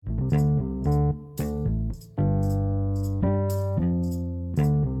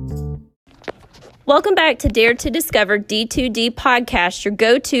Welcome back to Dare to Discover D2D podcast, your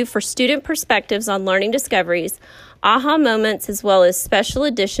go-to for student perspectives on learning discoveries, aha moments, as well as special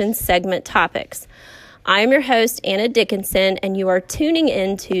edition segment topics. I am your host, Anna Dickinson, and you are tuning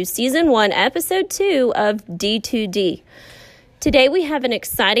in to Season 1, Episode 2 of D2D. Today we have an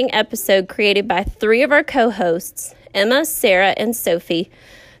exciting episode created by three of our co-hosts, Emma, Sarah, and Sophie,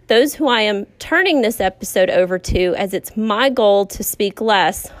 those who I am turning this episode over to, as it's my goal to speak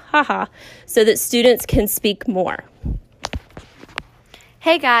less, so that students can speak more.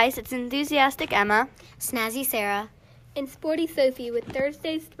 Hey guys, it's Enthusiastic Emma, Snazzy Sarah, and Sporty Sophie with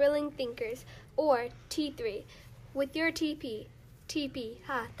Thursday's Thrilling Thinkers, or T3, with your TP. TP,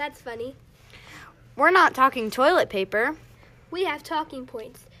 that's funny. We're not talking toilet paper. We have talking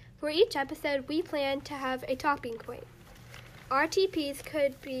points. For each episode, we plan to have a talking point. Our TPs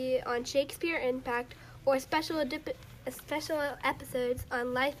could be on Shakespeare Impact or special episodes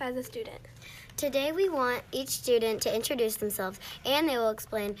on life as a student. Today we want each student to introduce themselves, and they will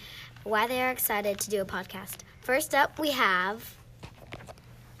explain why they are excited to do a podcast. First up, we have...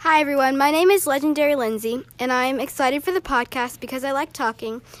 Hi everyone, my name is Legendary Lindsay, and I'm excited for the podcast because I like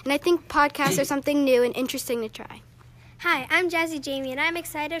talking, and I think podcasts are something new and interesting to try. Hi, I'm Jazzy Jamie, and I'm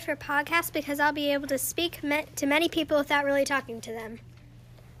excited for podcasts because I'll be able to speak to many people without really talking to them.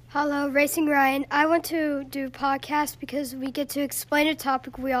 Hello, Racing Ryan. I want to do podcasts because we get to explain a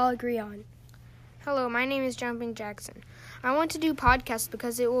topic we all agree on. Hello, my name is Jumping Jackson. I want to do podcasts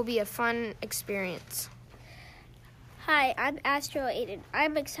because it will be a fun experience. Hi, I'm Astro Aiden.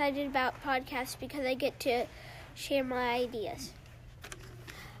 I'm excited about podcasts because I get to share my ideas.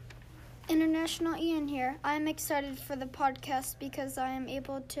 International Ian here. I'm excited for the podcast because I am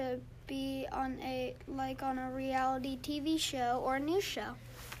able to be on a reality TV show or a news show.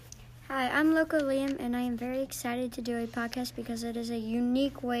 Hi, I'm Loco Liam, and I am very excited to do a podcast because it is a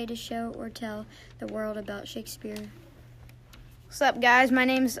unique way to show or tell the world about Shakespeare. What's up, guys? My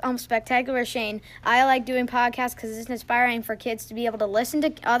name is Spectacular Shane. I like doing podcasts because it's inspiring for kids to be able to listen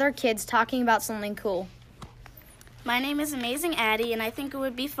to other kids talking about something cool. My name is Amazing Addie, and I think it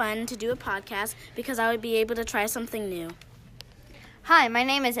would be fun to do a podcast because I would be able to try something new. Hi, my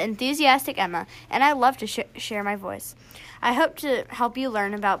name is Enthusiastic Emma, and I love to share my voice. I hope to help you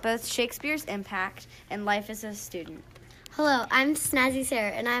learn about both Shakespeare's impact and life as a student. Hello, I'm Snazzy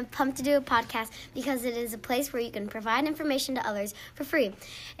Sarah, and I'm pumped to do a podcast because it is a place where you can provide information to others for free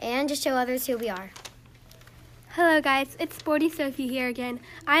and just show others who we are. Hello guys, it's Sporty Sophie here again.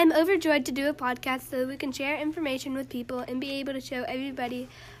 I am overjoyed to do a podcast so we can share information with people and be able to show everybody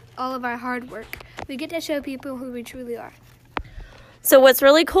all of our hard work. We get to show people who we truly are. So what's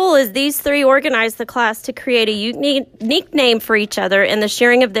really cool is these three organized the class to create a unique name for each other and the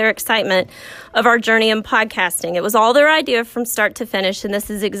sharing of their excitement of our journey in podcasting. It was all their idea from start to finish, and this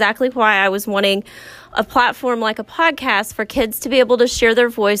is exactly why I was wanting a platform like a podcast for kids to be able to share their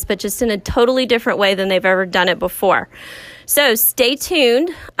voice, but just in a totally different way than they've ever done it before. So stay tuned.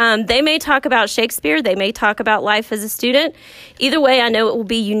 They may talk about Shakespeare. They may talk about life as a student. Either way, I know it will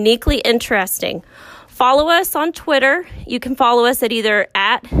be uniquely interesting. Follow us on Twitter. You can follow us at either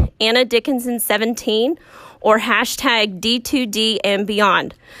at Anna Dickinson17 or hashtag D2D and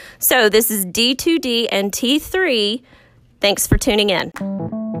beyond. So this is D2D and T3. Thanks for tuning in.